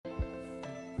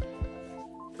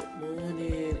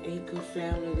Anchor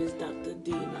family, this Dr.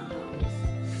 D in the house.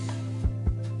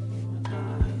 Oh my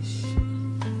gosh.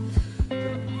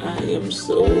 I am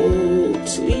so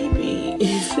sleepy.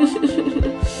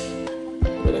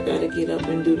 But I gotta get up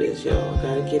and do this, y'all.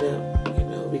 Gotta get up. You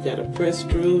know, we gotta press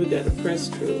through. And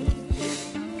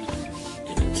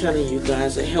I'm telling you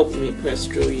guys, it helped me press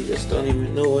through. You just don't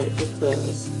even know it,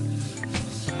 because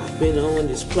I've been on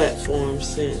this platform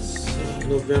since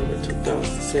November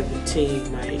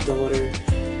 2017. My daughter,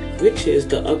 which is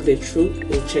The Ugly Truth,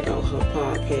 go check out her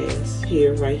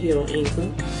podcast right here on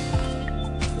Anchor.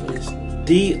 It's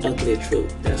The Ugly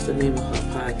Truth. That's the name of her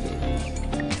podcast.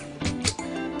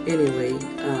 Anyway,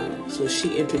 so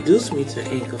she introduced me to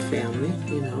Anchor family,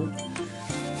 you know.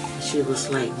 She was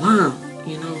like, Mom,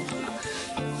 you know,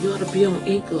 you ought to be on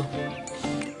Anchor.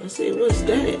 I said, what's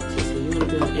that? She said, you ought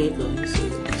to be on Anchor. He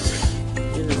said,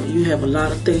 you know, you have a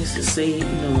lot of things to say. You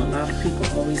know, a lot of people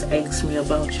always ask me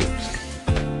about you.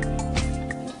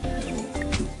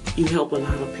 You help a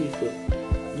lot of people.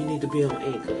 You need to be on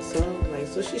Anchor. So I'm like,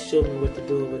 so she showed me what to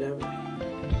do or whatever.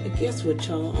 And guess what,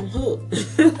 y'all? I'm hooked.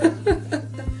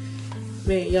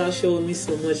 Man, y'all showed me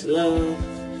so much love.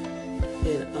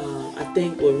 And I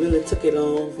think what really took it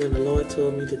off when the Lord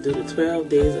told me to do the 12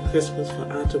 days of Christmas for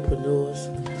entrepreneurs.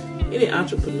 Any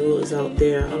entrepreneurs out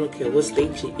there, I don't care what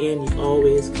state you're in, you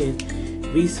always can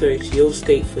research your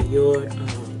state for your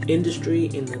industry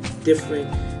and the different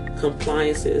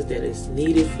compliances that is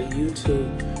needed for you to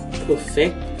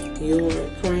perfect your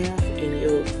craft and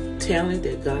your talent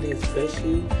that God has blessed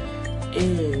you,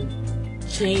 and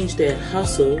change that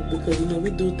hustle, because you know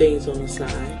we do things on the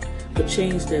side, but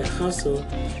change that hustle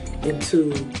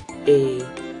into a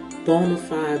bona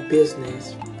fide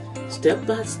business, step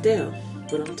by step.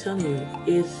 But I'm telling you,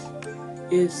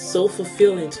 it's so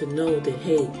fulfilling to know that,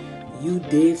 hey, you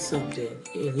did something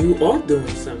and you are doing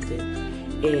something.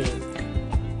 And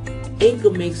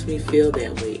Anchor makes me feel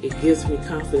that way. It gives me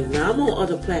confidence. Now, I'm on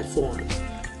other platforms.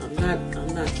 I'm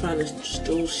not trying to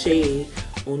throw shade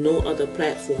on no other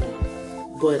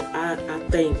platform. But I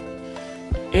think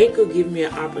Anchor give me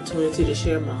an opportunity to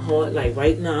share my heart. Like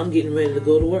right now, I'm getting ready to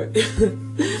go to work.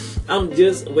 I'm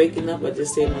just waking up. I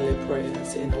just said my little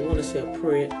prayers, and I want to say a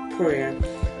prayer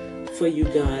for you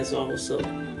guys also.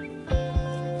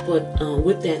 But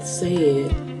with that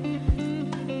said,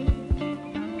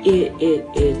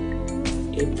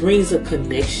 it brings a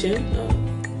connection.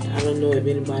 I don't know if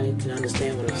anybody can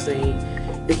understand what I'm saying.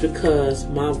 It's because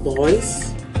my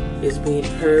voice is being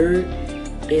heard,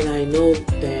 and I know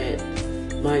that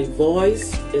my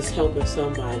voice is helping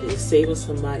somebody, is saving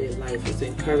somebody's life, is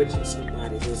encouraging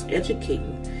somebody, is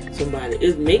educating somebody,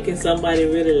 is making somebody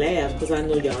really laugh. Because I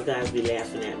know y'all guys be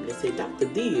laughing at me. They say, Dr.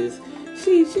 D is,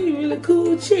 she really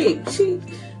cool chick. She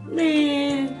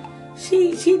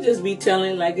just be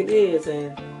telling like it is.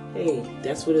 And hey,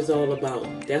 that's what it's all about.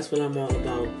 That's what I'm all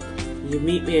about. You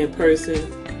meet me in person,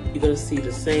 you're going to see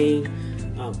the same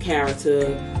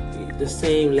character, the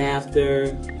same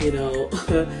laughter, you know.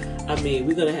 I mean,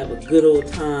 we're going to have a good old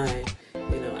time.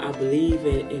 You know, I believe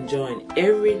in enjoying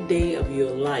every day of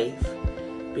your life,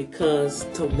 because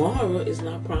tomorrow is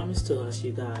not promised to us,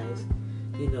 you guys.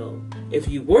 You know, if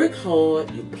you work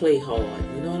hard, you play hard.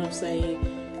 You know what I'm saying?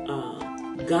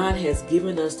 God has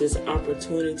given us this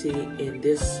opportunity in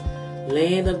this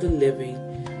land of the living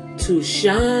to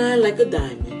shine like a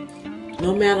diamond.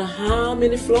 No matter how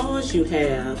many flaws you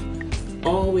have,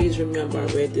 always remember, I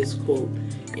read this quote,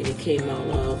 and it came out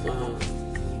of,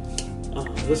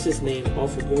 what's his name,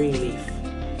 off of Greenleaf,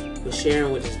 was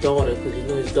sharing with his daughter, because you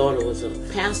know his daughter was a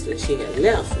pastor. She had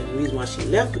left, and the reason why she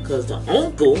left, because the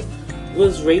uncle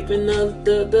was raping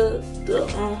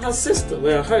her sister,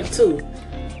 well, her too,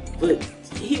 but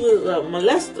he was a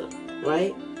molester,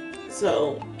 right?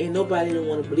 So, and nobody didn't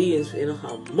want to believe in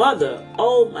her mother.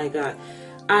 Oh my God.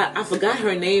 I forgot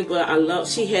her name, but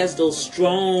she has those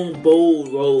strong,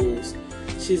 bold roles.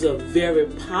 She's a very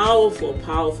powerful,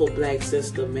 powerful black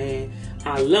sister, man.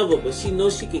 I love her, but she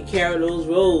knows she can carry those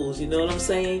roles, you know what I'm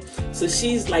saying? So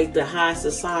she's like the high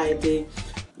society,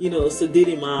 you know,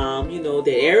 Sadiddy mom, you know,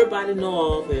 that everybody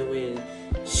know of. And when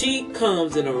she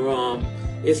comes in a room,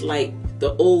 it's like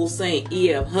the old Saint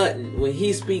E.F. Hutton. When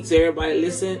he speaks, everybody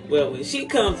listen. Well, when she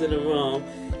comes in the room,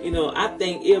 you know, I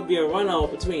think it'll be a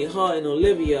runoff between her and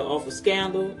Olivia off of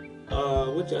Scandal.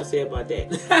 What y'all say about that?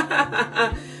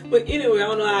 But anyway, I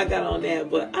don't know how I got on that,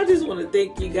 but I just want to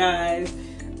thank you guys.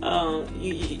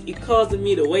 You causing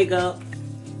me to wake up,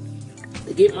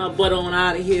 to get my butt on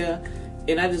out of here.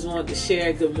 And I just wanted to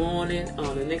share good morning.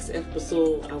 On the next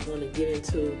episode, I want to get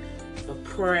into a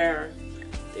prayer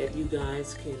that you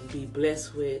guys can be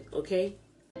blessed with, okay?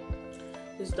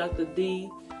 This is Dr. D.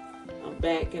 I'm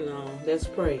back and let's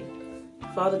pray.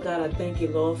 Father God, I thank you,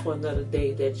 Lord, for another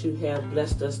day that you have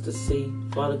blessed us to see.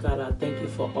 Father God, I thank you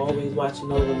for always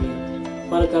watching over me.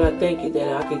 Father God, I thank you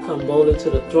that I can come boldly to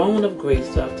the throne of grace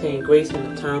to obtain grace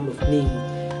in the time of need.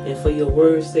 And for your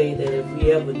words say that if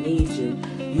we ever need you,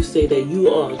 you say that you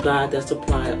are a God that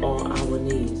supplies all our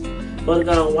needs. Father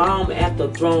God, while I'm at the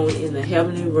throne in the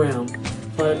heavenly realm,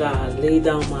 Father God, I lay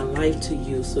down my life to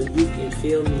you so you can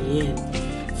fill me in.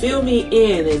 Fill me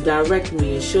in and direct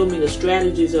me and show me the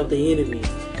strategies of the enemy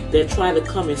that try to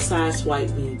come and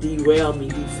sideswipe me, derail me,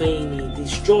 defame me,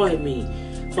 destroy me.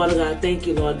 Father God, thank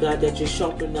you, Lord God, that you're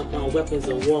sharpening up my weapons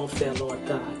of warfare, Lord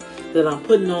God, that I'm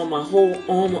putting on my whole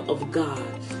armor of God.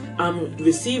 I'm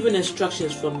receiving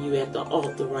instructions from you at the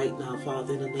altar right now,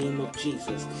 Father, in the name of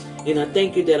Jesus. And I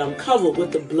thank you that I'm covered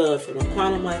with the blood from the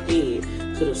crown of my head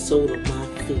to the sole of my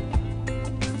feet.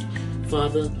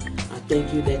 Father, I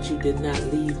thank you that you did not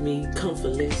leave me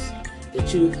comfortless,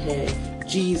 that you had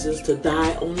Jesus to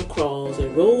die on the cross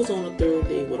and rose on the third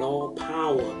day with all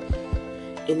power.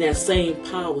 In that same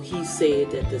power, he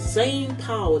said that the same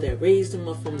power that raised him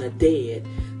up from the dead,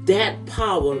 that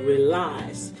power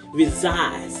resides,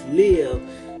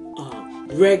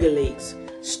 regulates,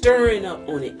 stirring up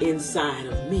on the inside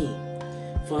of me.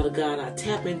 Father God, I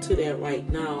tap into that right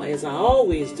now as I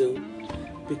always do,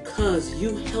 because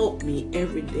you help me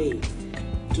every day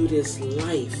through this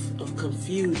life of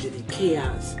confusion and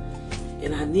chaos.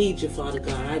 And I need you, Father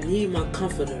God. I need my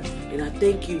comforter. And I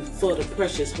thank you for the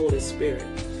precious Holy Spirit.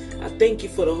 I thank you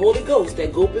for the Holy Ghost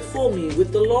that go before me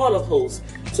with the Lord of hosts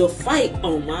to fight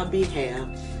on my behalf.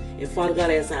 And Father God,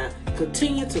 as I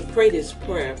continue to pray this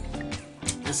prayer,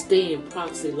 I stay in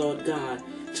proxy, Lord God,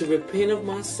 to repent of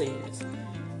my sins,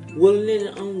 willingly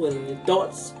and unwillingly,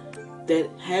 thoughts that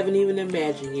I haven't even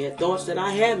imagined yet, thoughts that I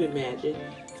have imagined,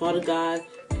 Father God,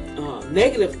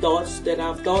 negative thoughts that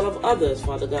I've thought of others,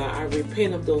 Father God. I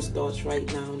repent of those thoughts right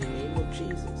now in the name of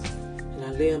Jesus. And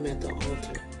I lay them at the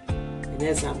altar. And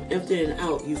as I'm emptying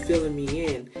out, you filling me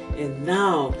in. And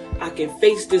now I can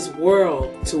face this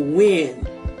world to win.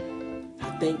 I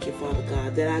thank you, Father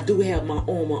God, that I do have my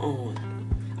armor on.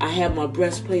 I have my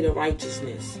breastplate of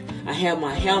righteousness. I have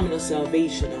my helmet of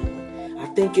salvation on. I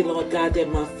thank you, Lord God,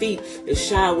 that my feet is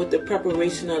shod with the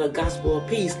preparation of the gospel of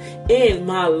peace, and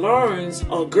my loins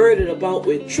are girded about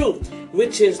with truth,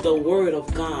 which is the word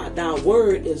of God. Thy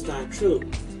word is thy truth.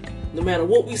 No matter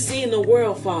what we see in the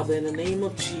world, Father, in the name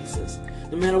of Jesus,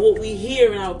 no matter what we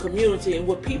hear in our community and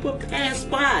what people pass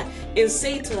by and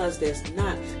say to us that's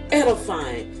not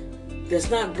edifying, that's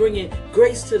not bringing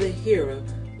grace to the hearer,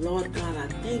 Lord God, I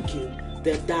thank you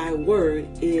that thy word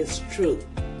is truth.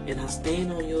 And I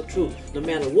stand on your truth. No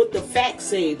matter what the facts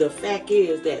say, the fact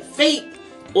is that faith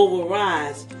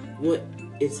overrides what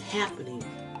is happening.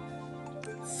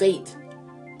 Faith.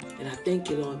 And I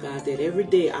thank you, Lord God, that every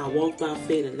day I walk by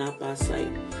faith and not by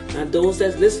sight. Now, those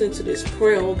that's listening to this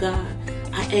prayer, oh God,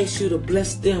 I ask you to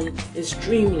bless them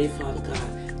extremely, Father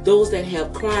God. Those that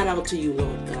have cried out to you,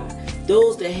 Lord God.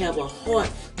 Those that have a heart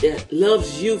that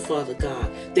loves you, Father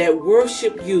God, that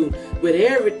worship you with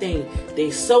everything,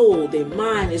 their soul, their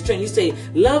mind, their strength. You say,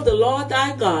 love the Lord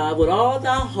thy God with all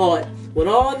thy heart, with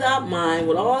all thy mind,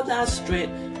 with all thy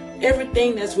strength,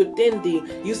 everything that's within thee.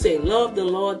 You say, love the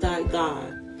Lord thy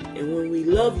God. And when we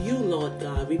love you, Lord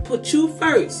God, we put you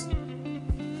first.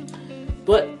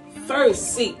 But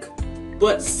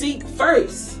seek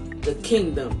first the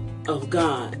kingdom of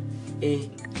God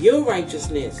and your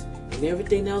righteousness. And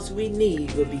everything else we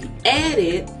need will be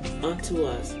added unto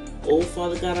us. Oh,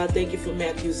 Father God, I thank you for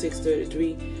Matthew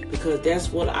 6:33, because that's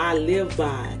what I live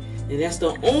by. And that's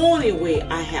the only way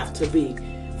I have to be.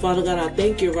 Father God, I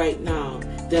thank you right now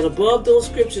that above those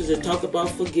scriptures that talk about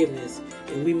forgiveness,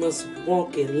 and we must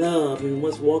walk in love, and we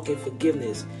must walk in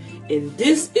forgiveness. And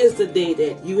this is the day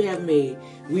that you have made.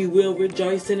 We will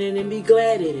rejoice in it and be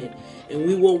glad in it. And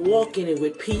we will walk in it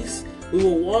with peace. We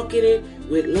will walk in it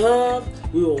with love.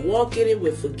 We will walk in it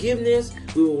with forgiveness.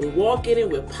 We will walk in it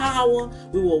with power.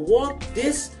 We will walk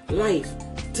this life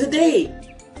today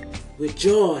with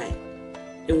joy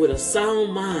and with a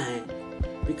sound mind,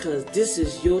 because this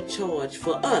is your charge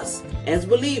for us as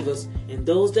believers and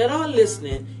those that are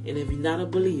listening. And if you're not a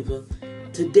believer,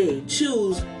 today,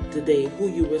 choose today who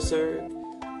you will serve.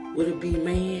 Will it be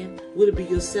man? Will it be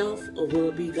yourself? Or will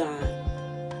it be God?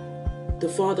 The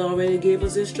Father already gave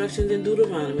us instructions in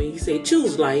Deuteronomy. He said,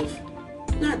 choose life,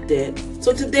 not death.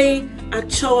 So today, I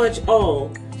charge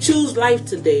all. Choose life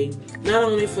today, not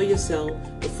only for yourself,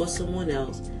 but for someone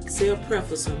else. Say a prayer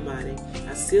for somebody.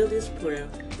 I seal this prayer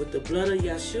with the blood of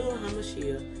Yeshua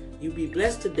HaMashiach. You be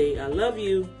blessed today. I love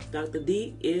you. Dr.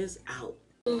 D is out.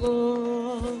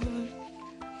 Lord,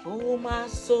 Oh, my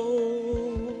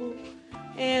soul,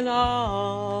 and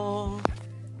all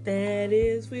that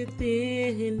is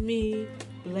within me,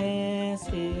 bless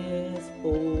his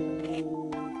holy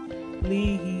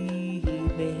name.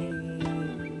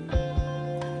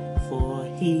 For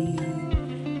he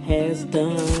has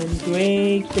done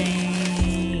great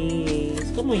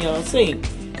things. Come on, y'all, sing.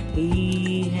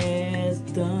 He has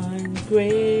done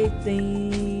great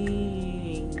things.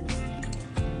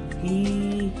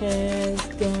 He has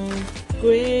done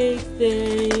great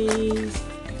things.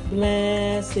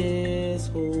 Bless his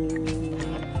holy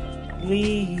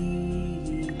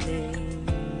name.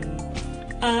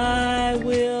 I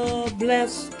will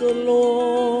bless the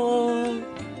Lord,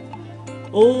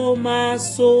 oh my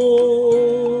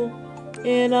soul,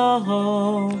 and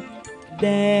all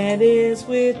that is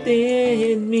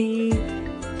within me.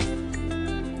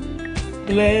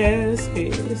 Bless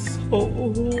his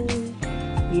holy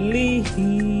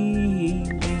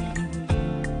name.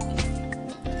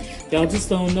 Y'all just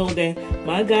don't know that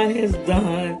my God has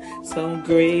done some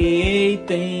great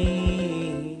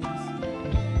things.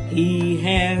 He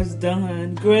has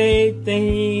done great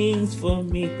things for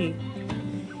me.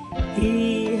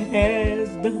 He has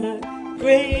done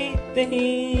great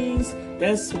things.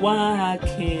 That's why I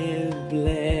can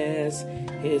bless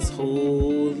his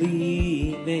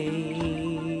holy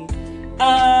name.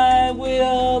 I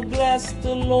will bless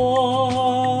the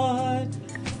Lord,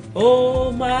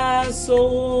 oh my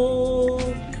soul,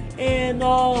 and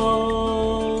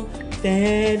all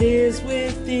that is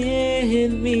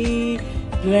within me.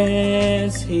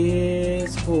 Bless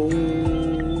his holy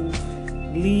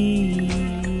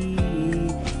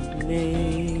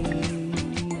name.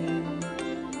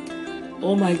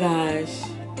 Oh my gosh.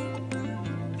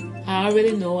 I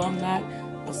already know I'm not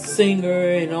a singer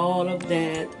and all of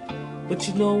that. But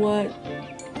you know what?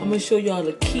 I'm going to show y'all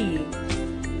the key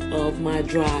of my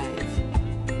drive.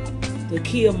 The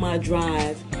key of my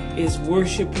drive is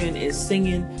worshiping and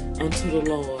singing unto the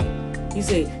Lord. He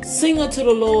said, sing unto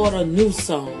the Lord a new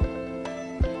song.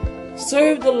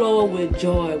 Serve the Lord with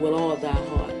joy with all thy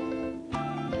heart.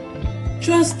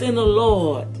 Trust in the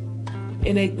Lord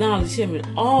and acknowledge him in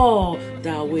all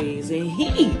thy ways. And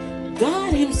he,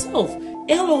 God himself,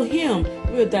 Elohim,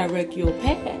 will direct your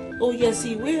path. Oh, yes,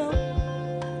 he will.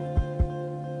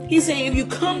 He said, if you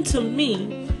come to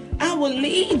me, I will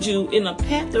lead you in a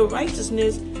path of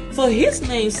righteousness for his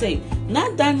name's sake.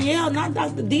 Not Danielle, not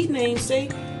Dr. D's name's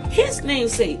sake. His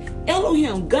name's sake.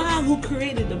 Elohim, God who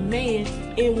created the man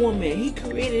and woman. He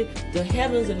created the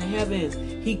heavens and the heavens.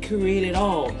 He created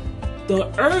all.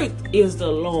 The earth is the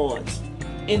Lord's,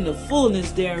 and the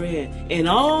fullness therein, and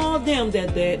all them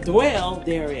that dwell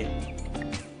therein.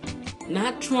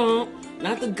 Not Trump,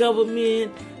 not the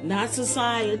government, not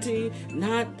society,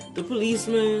 not the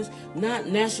policemen, not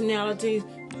nationalities.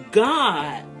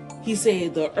 God, he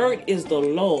said, the earth is the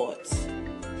Lord's.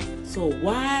 So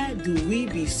why do we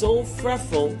be so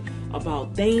fretful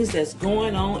about things that's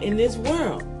going on in this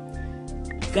world?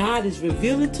 God is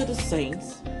revealing to the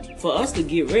saints for us to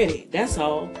get ready. That's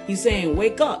all. He's saying,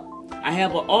 wake up. I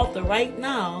have an author right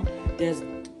now that's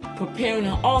preparing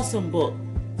an awesome book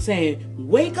saying,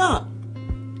 wake up.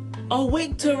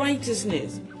 Awake to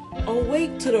righteousness.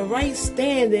 Awake to the right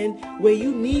standing where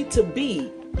you need to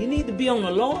be. You need to be on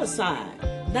the Lord's side,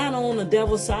 not on the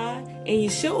devil's side. And you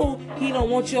sure he don't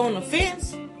want you on the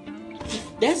fence?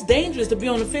 That's dangerous to be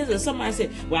on the fence. And somebody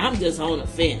said, well, I'm just on the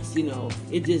fence. You know,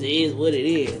 it just is what it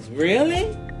is. Really?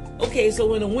 Okay, so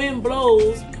when the wind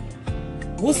blows,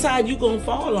 what side you going to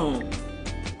fall on?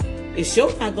 It's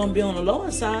sure not going to be on the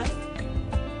Lord's side.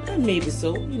 Maybe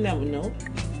so. You never know.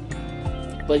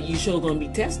 But you sure going to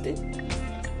be tested.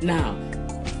 Now,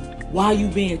 while you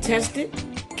being tested,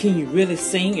 can you really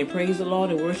sing and praise the Lord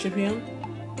and worship him?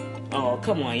 Oh,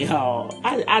 come on, y'all.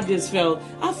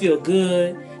 I feel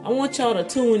good. I want y'all to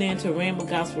tune in to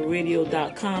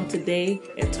RhemaGospelRadio.com today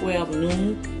at 12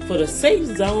 noon for the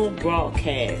Safe Zone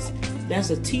broadcast. That's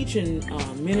a teaching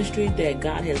ministry that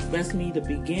God has blessed me to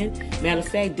begin. Matter of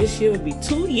fact, this year will be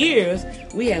 2 years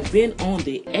we have been on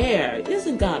the air.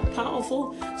 Isn't God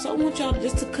powerful? So I want y'all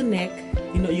just to connect.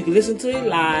 You know, you can listen to it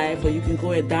live, or you can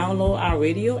go and download our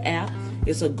radio app.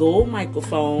 It's a gold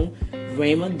microphone.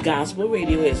 Rhema Gospel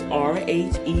Radio is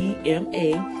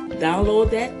RHEMA. Download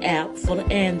that app for the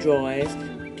Androids.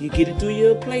 You get it through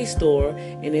your Play Store.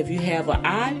 And if you have an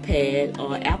iPad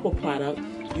or an Apple product,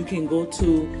 you can go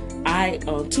to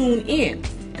Tune In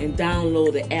and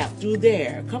download the app through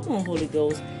there. Come on, Holy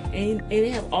Ghost. And they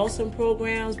have awesome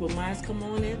programs, but mine's come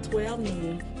on at 12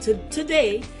 noon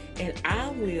today. And I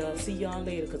will see y'all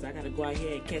later because I got to go out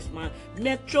here and catch my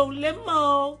Metro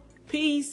limo. Peace.